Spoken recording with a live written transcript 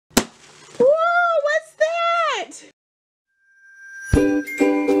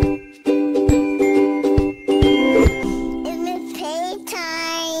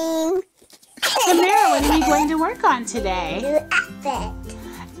on today? Do alphabet.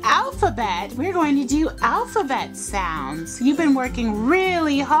 Alphabet. We're going to do alphabet sounds. You've been working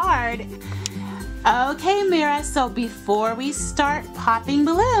really hard. Okay, Mira, so before we start popping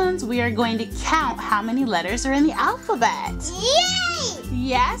balloons, we are going to count how many letters are in the alphabet. Yay!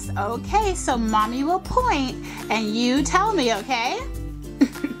 Yes? Okay, so Mommy will point and you tell me, okay?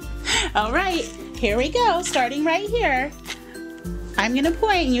 All right, here we go, starting right here. I'm gonna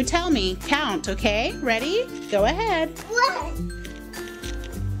point and you tell me. Count, okay? Ready? Go ahead. 1,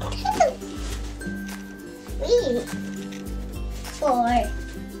 2, 3, 4,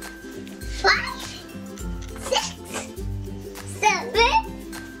 5, 6, 7,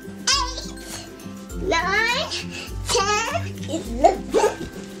 8, 9, 10, 11,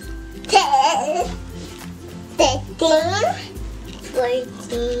 10, 13,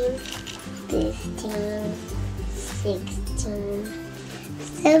 14, 15, 16,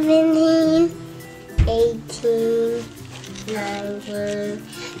 17, 18, 19,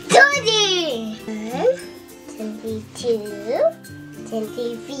 20, 22,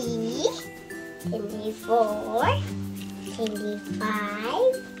 23, 24,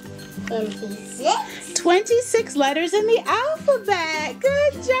 25, 26. 26 letters in the alphabet.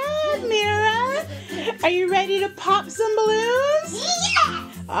 Good job, Mira. Are you ready to pop some balloons? Yes!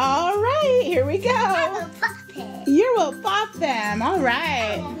 All right, here we I go. will pop it. You will pop them. All I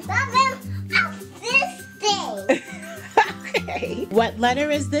right. will pop them off this thing. Okay. What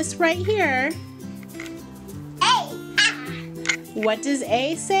letter is this right here? A. What does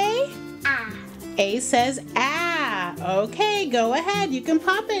A say? Ah. A says ah. Okay, go ahead. You can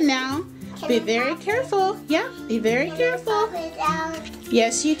pop it now. Be very careful. Yeah, be very careful. Pop it out.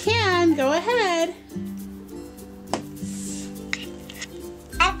 Yes, you can. Go ahead.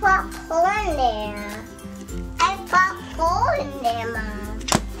 I put corn there. I put corn there, Mom.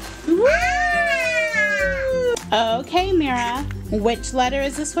 Ah! Okay, Mira. Which letter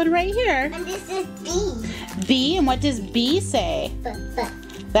is this one right here? And this is B. B, and what does B say? B.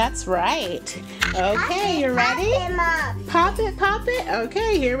 That's right. Okay, you ready? Pop it, Mom. Pop it, pop it.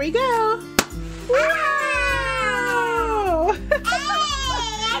 Okay, here we go. Wow! I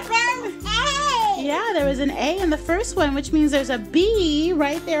found A. Yeah, there was an A in the first one, which means there's a B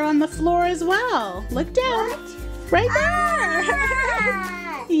right there on the floor as well. Look down. What? Right there.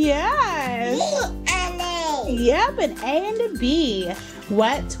 Ah. Yes. B and A. Yep, an A and a B.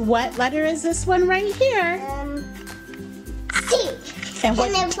 What letter is this one right here? C. And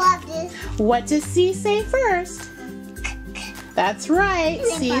And then pop this. what does C say first? That's right. And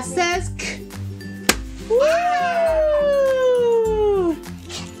then C pop it. says K. Woo!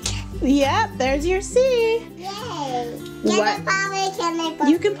 Yep, there's your C. Yay. What? Can I pop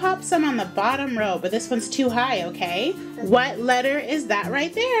You can pop some on the bottom row, but this one's too high, okay? What letter is that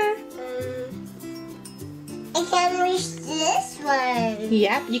right there? I can reach this one.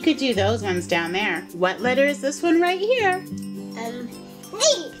 Yep, you could do those ones down there. What letter is this one right here?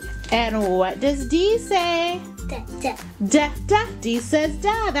 D. And what does D say? Da, da. Da, da. D says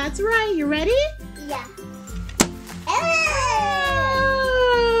da. That's right. You ready? Yeah.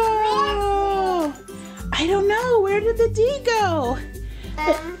 Oh! I don't know. Where did the D go?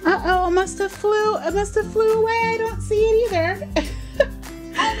 Uh-oh, it must have flew away. I don't see it either.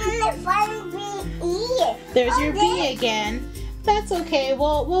 I'm gonna find B. There's your B again. That's okay.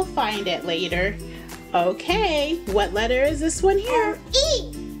 We'll find it later. Okay. What letter is this one here?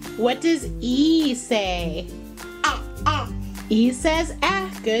 E. What does E say? E says ah.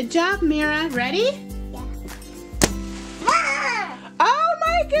 Good job, Mira. Ready? Oh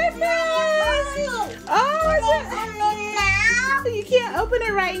my goodness! Oh, you can't open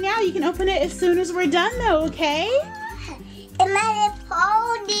it right now. You can open it as soon as we're done though, okay? Am I a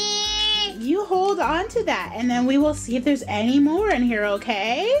pony? You hold on to that and then we will see if there's any more in here,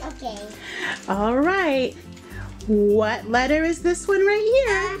 okay? Okay. All right. What letter is this one right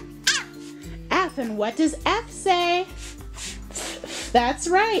here? F. And what does F say? That's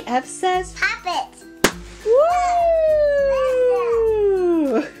right. F says Pop it.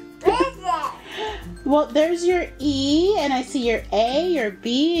 woo! Where's it? Well, there's your E, and I see your A, your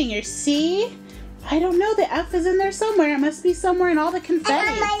B, and your C. I don't know. The F is in there somewhere. It must be somewhere in all the I confetti.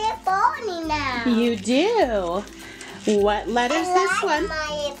 have my pony now. You do. What letter's this one?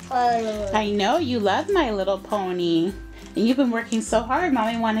 My pony. I know you love My Little Pony. And you've been working so hard.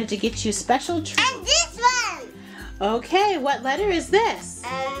 Mommy wanted to get you special treats. And this one. Okay, what letter is this?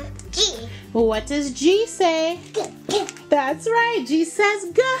 G. What does G say? G. G. That's right. G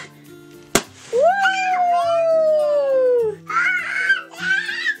says G. Woo!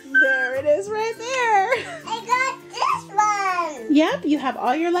 There it is right there. I got this one. Yep, you have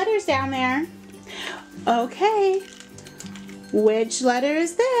all your letters down there. Okay, Which letter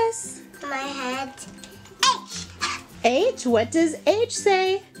is this? My head. H. H. What does H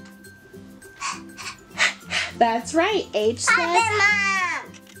say? That's right. H says. Mom.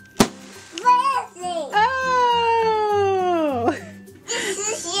 Where is it? Oh. This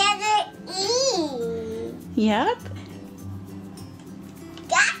is letter E. Yep.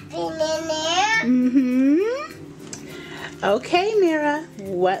 Got been in there. Mm-hmm. Okay, Mira.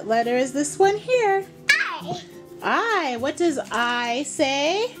 What letter is this one here? I. I. What does I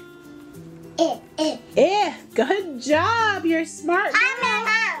say? I. Good job. You're smart. Mom.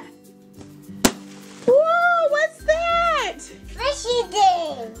 Whoa, what's that? Fishy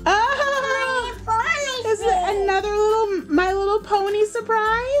thing. Oh, is it another little My Little Pony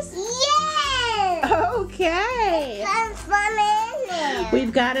surprise? Yes. Okay. Some fun in there.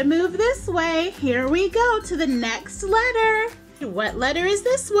 We've got to move this way. Here we go to the next letter. What letter is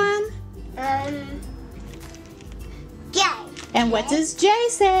this one? J. And what does J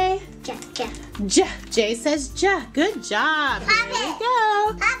say? J. J. J says J. Good job. Here we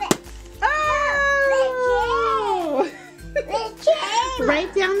go. Pop it. Oh! The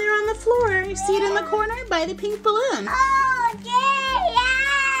Right down there on the floor. You see it in the corner by the pink balloon. Oh, yay!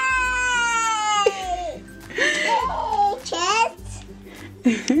 Chest.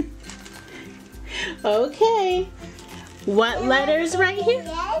 Okay. What letters right here?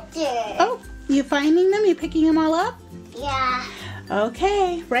 Oh, you finding them? You picking them all up? Yeah.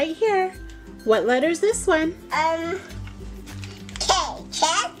 Okay, right here. What letter's this one? K.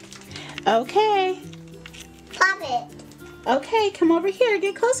 Chest. Okay. Pop it. Okay, come over here.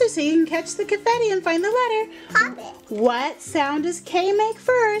 Get closer so you can catch the confetti and find the letter. Pop it. What sound does K make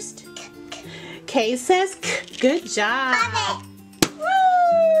first? K says K. Good job. Pop it.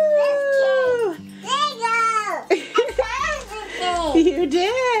 Woo! There you go. I found the thing. You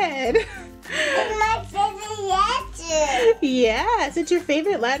did. It's my favorite letter. Yeah, is it your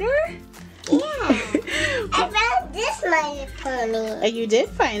favorite letter? Yeah. I found this My Little Pony. You did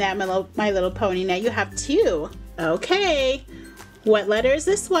find that My Little Pony. Now you have two. Okay. What letter is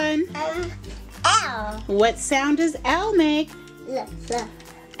this one? L. What sound does L make? Look.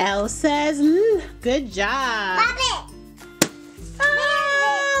 L says L. Good job. Pop it.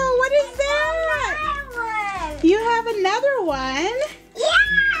 Oh, what is that? Another one. You have another one?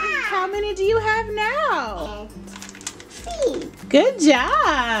 Yeah. How many do you have now? C. Good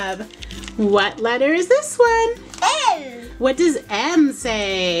job. What letter is this one? M. What does M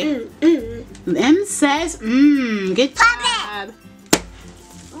say? M says Good Pop job.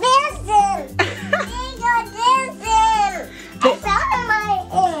 Listen. I found my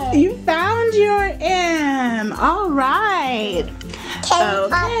M. You found your M. All right. Can you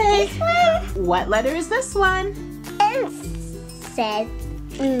pop Okay. this one? What letter is this one? M said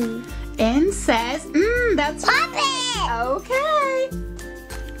N says That's Pop right. it. Okay.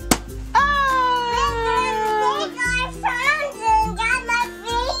 Oh. I found it. That's my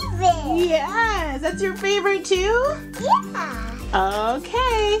favorite. Yes, that's your favorite too? Yeah.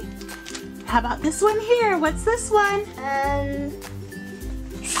 Okay. How about this one here? What's this one?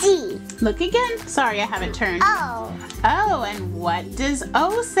 C. Look again. Sorry, I haven't turned. O. Oh, and what does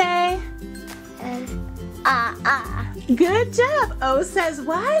O say? Good job. O says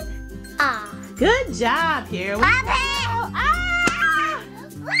what? Good job. Here we go. Pop it. Ah!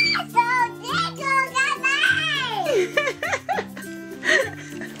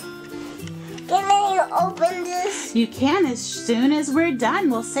 So can I open this? You can as soon as we're done.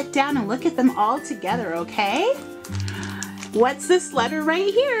 We'll sit down and look at them all together, okay? What's this letter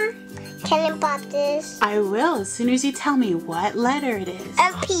right here? Can I pop this? I will as soon as you tell me what letter it is.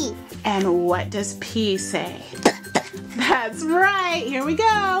 P. And what does P say? That's right. Here we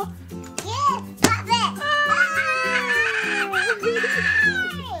go. Yes, pop it. Mom.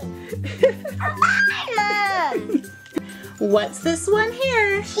 What's this one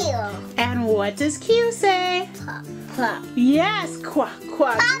here? Q. And what does Q say? Pop. Yes, quack,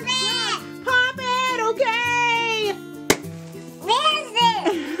 quack. Pop it. Pop it, okay. Where's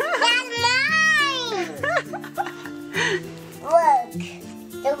it? That's mine. Look.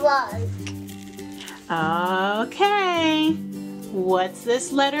 The one. Okay. What's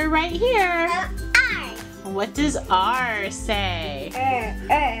this letter right here? R. What does R say?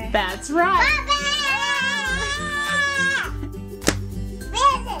 That's right. Pop it.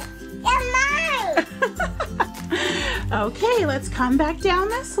 Where's it? That's mine. Okay, let's come back down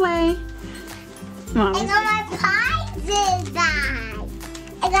this way. Mom. I got my prizes back.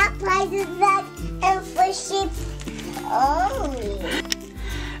 I got prizes back and for sheep only.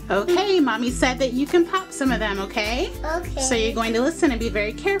 Okay, Mommy said that you can pop some of them, okay? Okay. So you're going to listen and be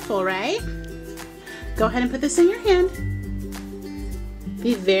very careful, right? Go ahead and put this in your hand.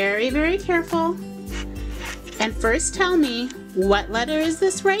 Be very, very careful. And first tell me, what letter is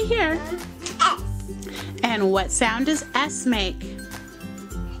this right here? S. And what sound does S make?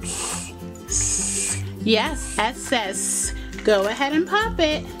 Yes, S says. Go ahead and pop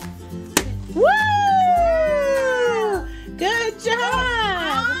it. Woo! Good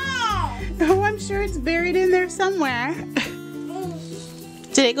job! Oh, I'm sure it's buried in there somewhere.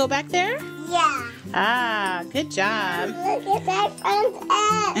 Did it go back there? Yeah. Ah, good job. Look at that front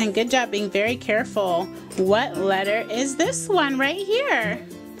S. And good job being very careful. What letter is this one right here?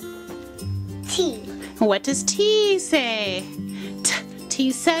 T. What does T say?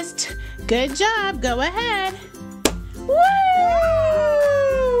 T says T. Good job. Go ahead. Woo!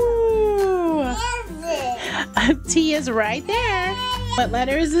 What is it? T is right there. What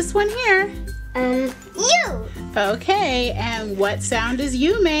letter is this one here? U. Okay, and what sound does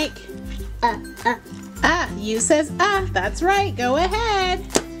U make? U says that's right. Go ahead.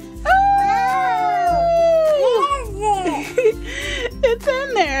 What is it? It's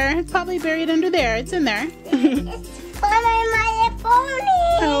in there. It's probably buried under there. It's in there. It's My Little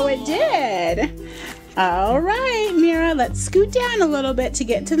Pony. Oh, it did. All right, Mira, let's scoot down a little bit to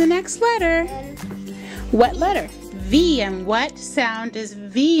get to the next letter. What letter? V. And what sound does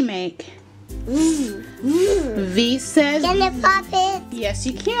V make? V says... Can you pop it? Yes,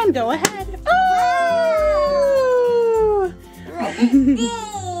 you can. Go ahead. Oh!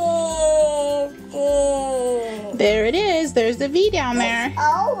 There it is. There's the V down there. It's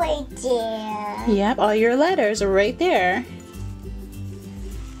always there. Yep, all your letters are right there.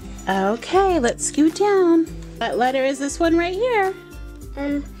 Okay, let's scoot down. What letter is this one right here?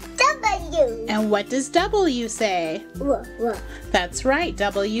 W. And what does W say? Whoa. That's right,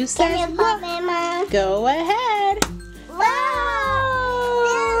 W Can says you pop it, Mom? Go ahead. Wow!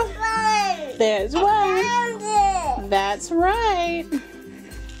 There's I one. found it. That's right.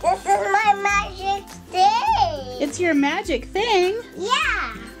 This is my magic thing. It's your magic thing.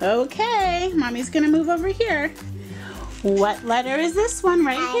 Yeah. Okay, Mommy's gonna move over here. What letter is this one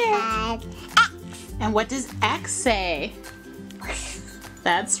right here? X. And what does X say?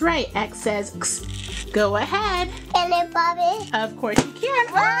 That's right, X says X. Go ahead. Can you pop it? Of course you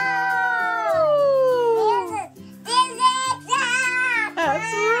can. Wow! There's X.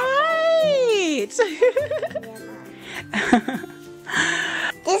 That's right.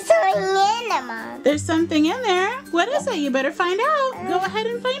 There's something in there, Mom. There's something in there. What is it? You better find out. Go ahead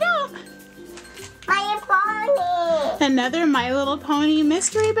and find out. My Pony. Another My Little Pony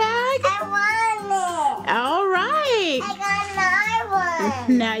mystery bag? I want it. All right. I got another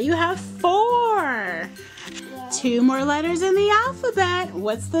one. Now you have 4. 2 more letters in the alphabet.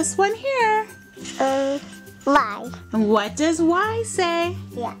 What's this one here? Y. And what does Y say?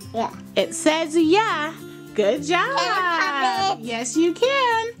 Yeah. It says yeah. Good job. Can I pop it? Yes, you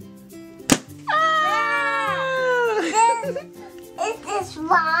can. Oh! Is this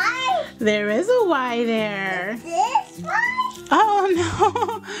Y? There is a Y there. This Y? Oh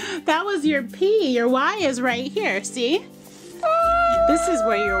no, that was your P. Your Y is right here, see? This is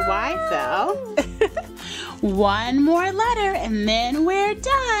where your Y fell. 1 more letter and then we're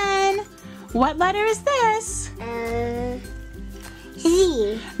done. What letter is this?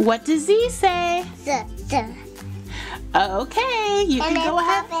 Z. What does Z say? Z. Okay, you Can can I go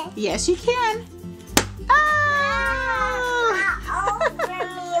ahead. pop it? Yes, you can. Oh! Over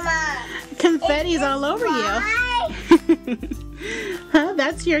me, Mom. Confetti's all over you. Y? Huh,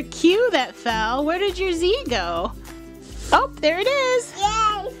 that's your Q that fell. Where did your Z go? Oh, there it is.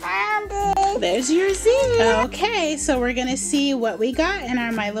 Yay, found it. There's your Z. Okay, so we're gonna see what we got in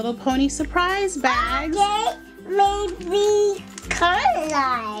our My Little Pony surprise bags. Okay, maybe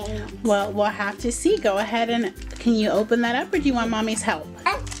color. Well, we'll have to see. Go ahead and, can you open that up or do you want Mommy's help?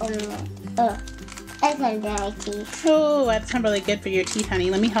 That's my dry teeth. Oh, that's not really good for your teeth, honey.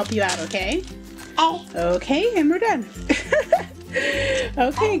 Let me help you out, okay? Okay, and we're done.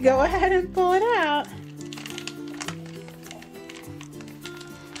 Okay, go ahead and pull it out.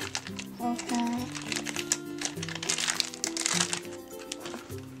 Okay.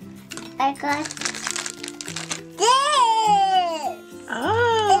 I got this.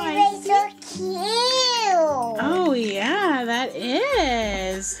 Oh, It's so cute. Oh yeah, that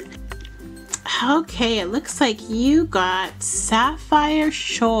is. Okay, it looks like you got Sapphire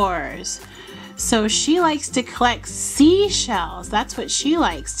Shores. So she likes to collect seashells. That's what she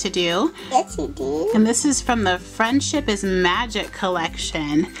likes to do. Yes, you do. And this is from the Friendship is Magic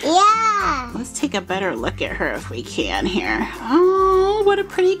collection. Yeah. Let's take a better look at her if we can here. Oh, what a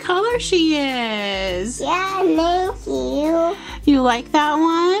pretty color she is. Yeah, thank you. You like that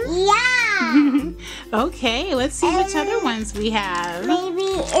one? Yeah. Okay, let's see which other ones we have. Maybe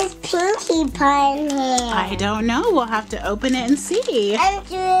it's Pinkie Pie in here. I don't know. We'll have to open it and see. I'm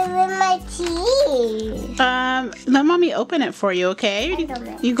doing with my teeth. Let mommy open it for you, okay? I don't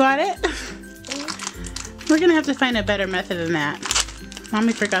know. You got it? We're gonna have to find a better method than that.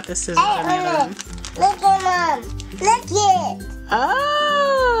 Mommy forgot the scissors in the other room. Look at Mom. Look it.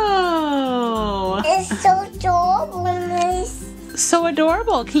 Oh! It's so adorable. So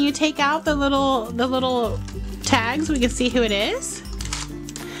adorable. Can you take out the little tags so we can see who it is?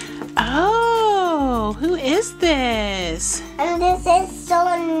 Oh, who is this? And this is so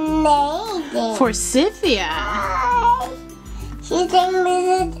amazing. Forsythia. Hi. She thinks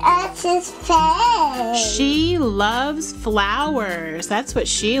this is Ash's face. She loves flowers. That's what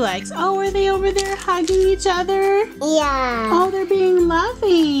she likes. Oh, are they over there hugging each other? Yeah. Oh, they're being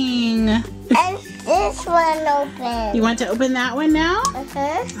loving. And this one open. You want to open that one now?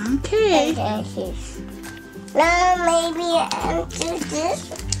 Uh-huh. Okay. Now maybe into this.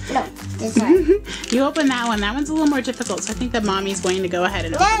 No, this one. You open that one. That one's a little more difficult, so I think that mommy's going to go ahead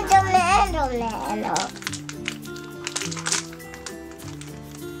and open that. No.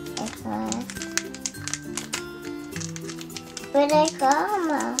 Where'd I go,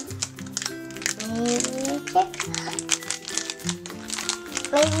 Mom?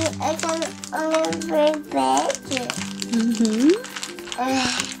 Maybe I can only bring back it. Mm-hmm. I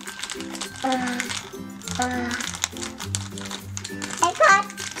got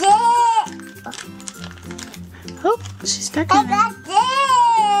this. Oh, she's stuck I in there. got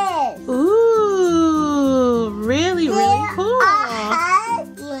this. Ooh, really cool.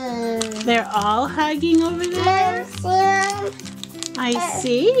 Hugging. They're all hugging over there? I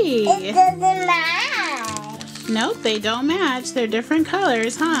see. It doesn't match. Nope, they don't match. They're different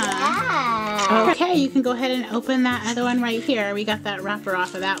colors, huh? Yeah. Okay, you can go ahead and open that other one right here. We got that wrapper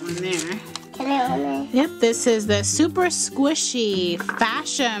off of that one there. Can I open it? Yep, this is the Super Squishy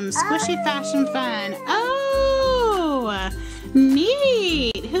Fashion Fun. Oh,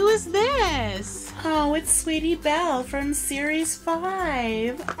 neat. Who is this? Oh, it's Sweetie Belle from Series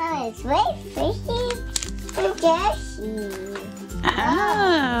 5. Oh, it's very fishy and gassy.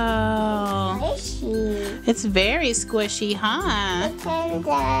 Oh, Fishy. it's very squishy, huh? Look at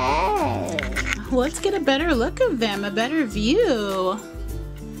that. Let's get a better look of them, a better view.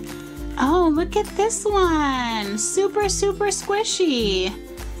 Oh, look at this one. Super squishy.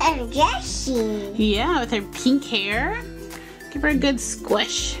 And gassy. Yeah, with her pink hair. Give her a good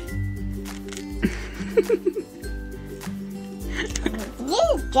squish. This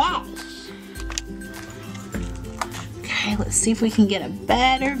is gas. Okay, let's see if we can get a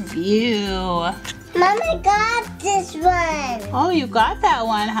better view. Mama got this one. Oh, you got that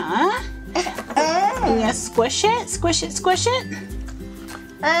one, huh? You gonna squish it? Squish it, squish it?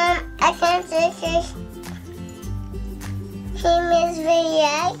 I can't say this. Smells very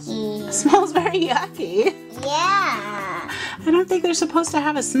yucky. It smells very yucky. Yeah. I don't think they're supposed to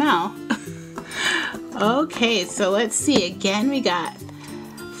have a smell. Okay, so let's see. Again, we got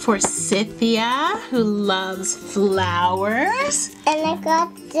Forsythia, who loves flowers. And I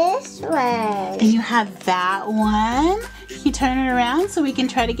got this one. And you have that one. Can you turn it around so we can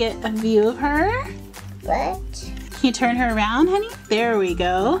try to get a view of her? What? Can you turn her around, honey? There we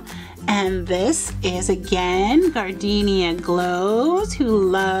go. And this is, again, Gardenia Glows, who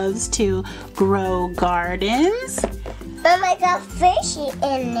loves to grow gardens. Mom, I got fishy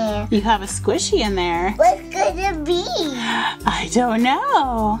in there. You have a squishy in there. What could it be? I don't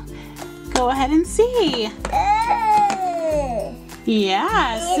know. Go ahead and see.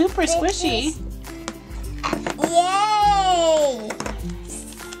 Yeah, super squishy. Yay!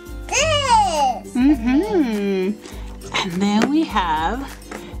 This! Mm-hmm. And then we have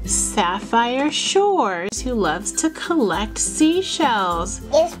Sapphire Shores, who loves to collect seashells.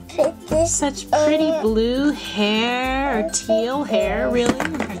 Let's put this. Such pretty blue hair, or teal hair, really,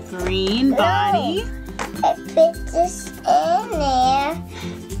 with her green body. I put this in there.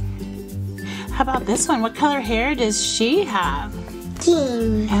 How about this one? What color hair does she have?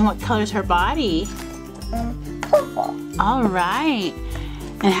 Green. And what color's her body? Purple. All right.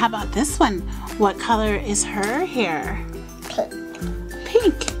 And how about this one? What color is her hair? Pink.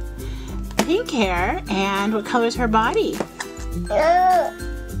 Pink. Pink hair. And what color is her body? Blue.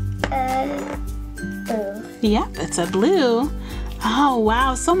 Yep, it's a blue. Oh,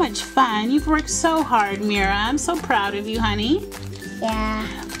 wow, so much fun. You've worked so hard, Mira. I'm so proud of you, honey. Yeah.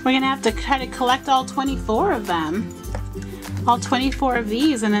 We're going to have to try to collect all 24 of them. All 24 of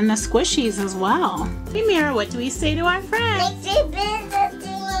these, and then the squishies as well. Hey, Mira, what do we say to our friends? Make it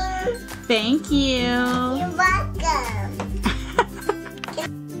visiting. Thank you. You're welcome.